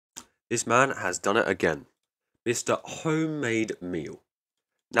This man has done it again. Mr. Homemade Meal.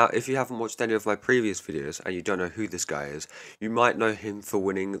 Now, if you haven't watched any of my previous videos and you don't know who this guy is, you might know him for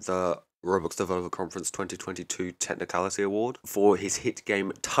winning the Roblox Developer Conference 2022 Technicality Award for his hit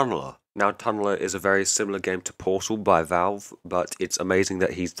game Tunneler. Now, Tunneler is a very similar game to Portal by Valve, but it's amazing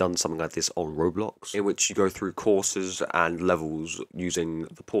that he's done something like this on Roblox, in which you go through courses and levels using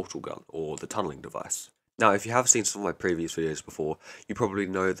the portal gun, or the tunneling device. Now, if you have seen some of my previous videos before, you probably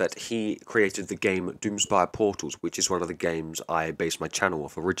know that he created the game Doomspire Portals, which is one of the games I based my channel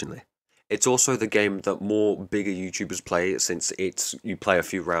off originally. It's also the game that more bigger YouTubers play, since you play a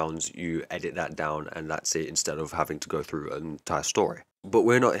few rounds, you edit that down, and that's it, instead of having to go through an entire story. But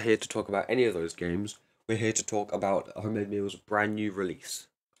we're not here to talk about any of those games, we're here to talk about Homemade Meal's brand new release.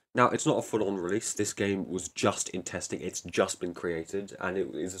 Now, it's not a full-on release, this game was just in testing, it's just been created, and it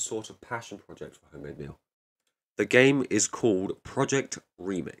is a sort of passion project for Homemade Meal. The game is called Project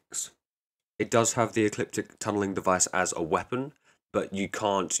Remix. It does have the ecliptic tunneling device as a weapon, but you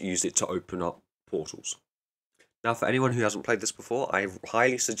can't use it to open up portals. Now, for anyone who hasn't played this before, I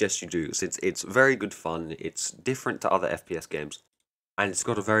highly suggest you do, since it's very good fun, it's different to other FPS games, and it's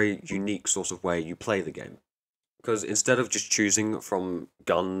got a very unique sort of way you play the game. Because instead of just choosing from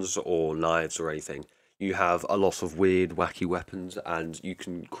guns or knives or anything, you have a lot of weird, wacky weapons, and you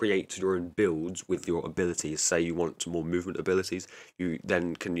can create your own builds with your abilities. Say you want more movement abilities, you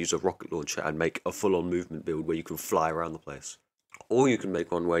then can use a rocket launcher and make a full-on movement build where you can fly around the place. Or you can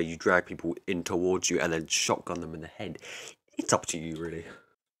make one where you drag people in towards you and then shotgun them in the head. It's up to you, really.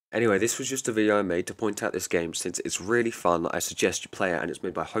 Anyway, this was just a video I made to point out this game, since it's really fun. I suggest you play it, and it's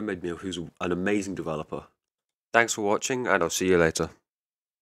made by Homemade Meal, who's an amazing developer. Thanks for watching, and I'll see you later.